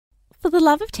For the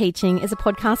Love of Teaching is a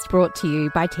podcast brought to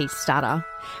you by TeachStarter.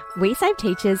 We save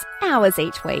teachers hours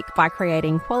each week by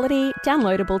creating quality,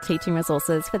 downloadable teaching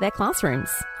resources for their classrooms.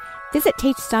 Visit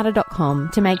teachstarter.com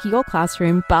to make your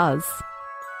classroom buzz.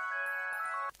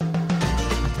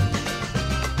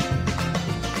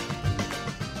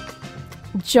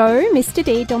 Joe Mr.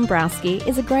 D. Dombrowski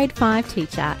is a grade 5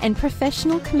 teacher and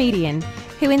professional comedian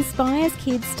who inspires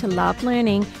kids to love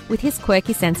learning with his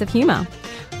quirky sense of humour.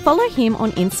 Follow him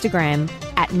on Instagram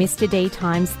at Mr. D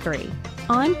x3.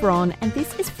 I'm Bron and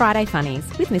this is Friday Funnies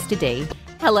with Mr. D.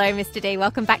 Hello, Mr. D.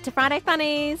 Welcome back to Friday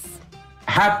Funnies.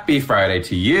 Happy Friday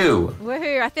to you.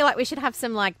 Woohoo. I feel like we should have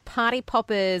some party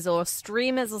poppers or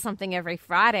streamers or something every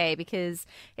Friday because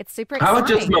it's super exciting. How about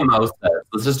just mimosas?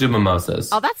 Let's just do mimosas.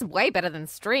 Oh, that's way better than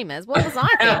streamers. What was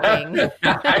I thinking?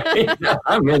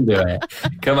 I'm into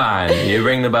it. Come on. You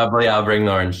bring the bubbly, I'll bring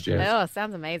the orange juice. Oh,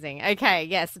 sounds amazing. Okay,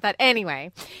 yes. But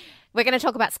anyway, we're going to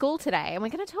talk about school today and we're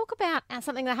going to talk about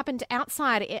something that happened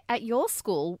outside at your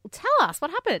school. Tell us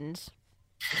what happened.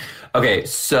 Okay,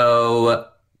 so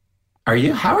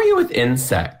how are you with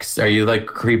insects? Are you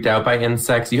creeped out by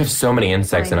insects? You have so many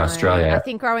insects in Australia. I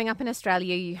think growing up in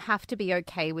Australia, you have to be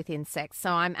okay with insects.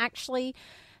 So I'm actually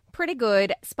pretty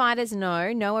good. Spiders,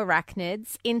 no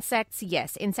arachnids. Insects,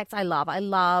 yes. Insects I love. I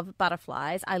love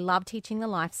butterflies. I love teaching the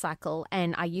life cycle.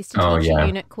 And I used to teach a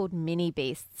unit called Mini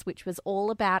Beasts, which was all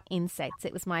about insects.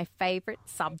 It was my favorite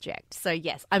subject. So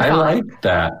yes, I'm fine. I like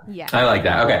that. Yeah. I like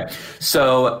that. Okay.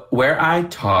 So where I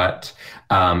taught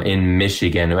in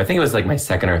Michigan, I think it was my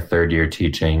second or third year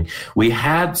teaching, we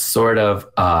had sort of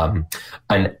an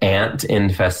ant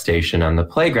infestation on the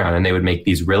playground, and they would make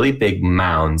these really big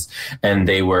mounds, and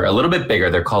they were a little bit bigger.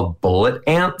 They're called bullet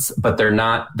ants, but they're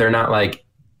not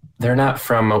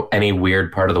from any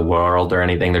weird part of the world or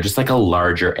anything. They're just a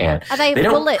larger ant. Are they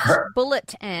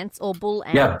bullet ants or bull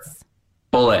ants? Yeah,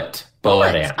 bullet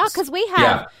ants. Oh, because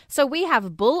we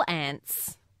have bull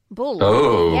ants. Bull.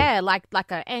 Oh. Yeah, like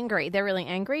a angry. They're really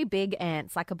angry, big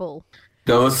ants, like a bull.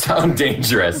 Those sound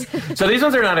dangerous. So these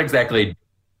ones are not exactly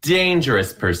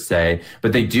dangerous per se,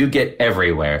 but they do get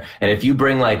everywhere. And if you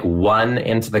bring one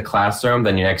into the classroom,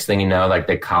 then the next thing you know,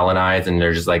 they colonize and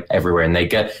they're just everywhere. And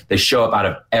they show up out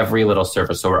of every little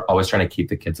surface. So we're always trying to keep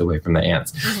the kids away from the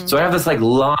ants. Mm-hmm. So I have this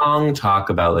long talk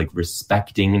about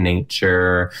respecting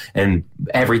nature and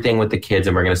everything with the kids,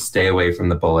 and we're going to stay away from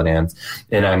the bullet ants.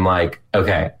 And I'm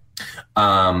okay,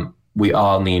 we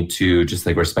all need to just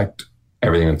respect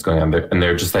everything that's going on there. And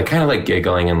they're just kind of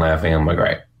giggling and laughing. I'm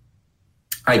right.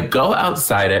 I go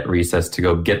outside at recess to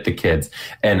go get the kids.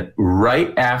 And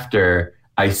right after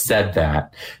I said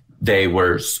that, they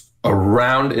were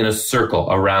around in a circle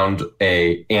around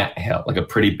a anthill, a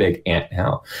pretty big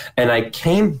anthill. And I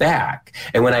came back,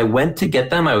 and when I went to get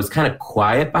them, I was kind of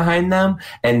quiet behind them,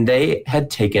 and they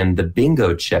had taken the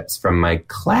bingo chips from my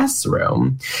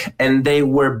classroom, and they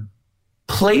were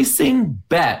placing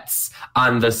bets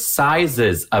on the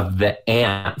sizes of the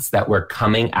ants that were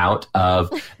coming out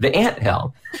of the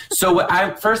anthill. So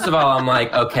first of all, I'm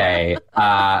okay,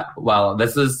 well,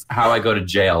 this is how I go to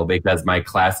jail because my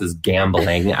class is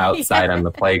gambling outside on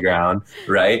the playground,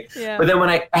 right? Yeah. But then when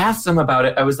I asked them about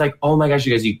it, I was oh my gosh,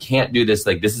 you guys, you can't do this.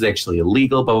 This is actually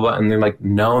illegal, blah, blah, blah. And they're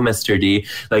no, Mr. D,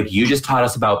 you just taught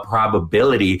us about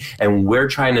probability, and we're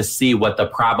trying to see what the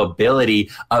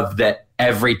probability of that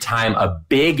every time a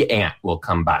big ant will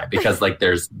come by, because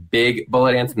there's big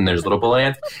bullet ants and there's little bullet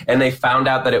ants. And they found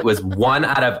out that it was 1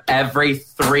 out of every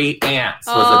 3 ants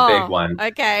was a big one.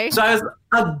 Okay. So I was,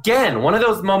 again, one of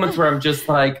those moments where I'm just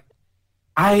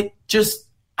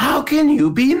how can you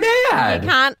be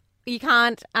mad? You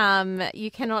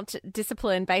cannot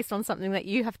discipline based on something that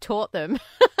you have taught them.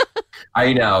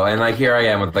 I know. And here I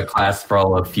am with the class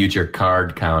full of future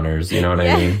card counters. You know what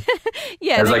I mean?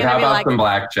 Yeah. It's how about some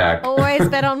blackjack? Always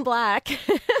bet on black.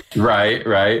 Right.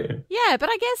 Yeah, but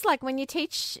I guess when you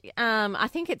teach, I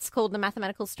think it's called, the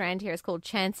mathematical strand here is called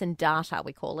chance and data,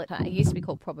 we call it. It used to be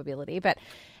called probability, but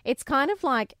it's kind of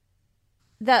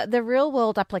the real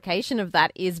world application of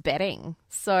that is betting.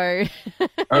 So.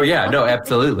 Oh yeah, no,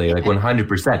 absolutely.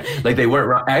 100%. They weren't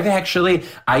wrong.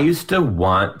 I used to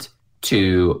want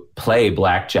to play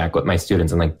blackjack with my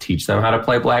students and teach them how to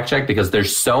play blackjack, because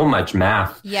there's so much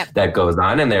math that goes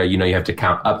on in there. You have to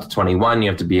count up to 21. You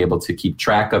have to be able to keep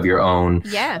track of your own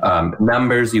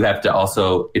numbers. You have to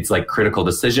also, it's critical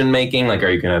decision making.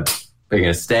 Are you going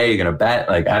to stay? Are you going to bet?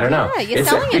 I don't know. Yeah, you're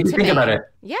selling it to me. About it.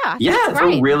 Yeah. It's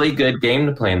a really good game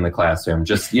to play in the classroom.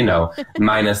 Just,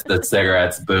 minus the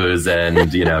cigarettes, booze, and,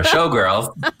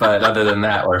 showgirls. But other than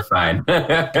that, we're fine.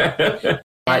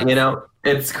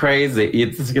 It's crazy.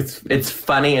 It's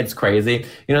funny. It's crazy.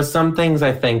 Some things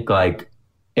I think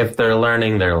if they're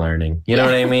learning, they're learning. You know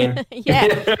what I mean? Yeah.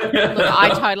 Look,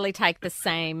 I totally take the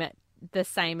same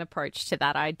approach to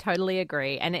that. I totally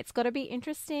agree. And it's got to be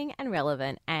interesting and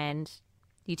relevant, and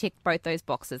you tick both those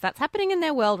boxes. That's happening in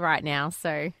their world right now.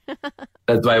 So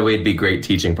that's why we'd be great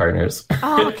teaching partners.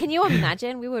 Oh, can you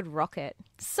imagine? We would rock it.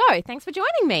 So thanks for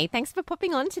joining me. Thanks for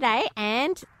popping on today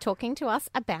and talking to us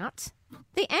about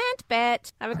the Ant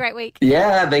Bet. Have a great week.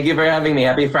 Yeah, thank you for having me.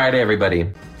 Happy Friday,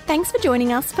 everybody. Thanks for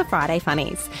joining us for Friday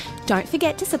Funnies. Don't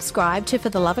forget to subscribe to For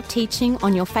the Love of Teaching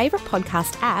on your favourite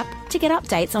podcast app to get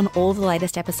updates on all the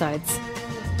latest episodes.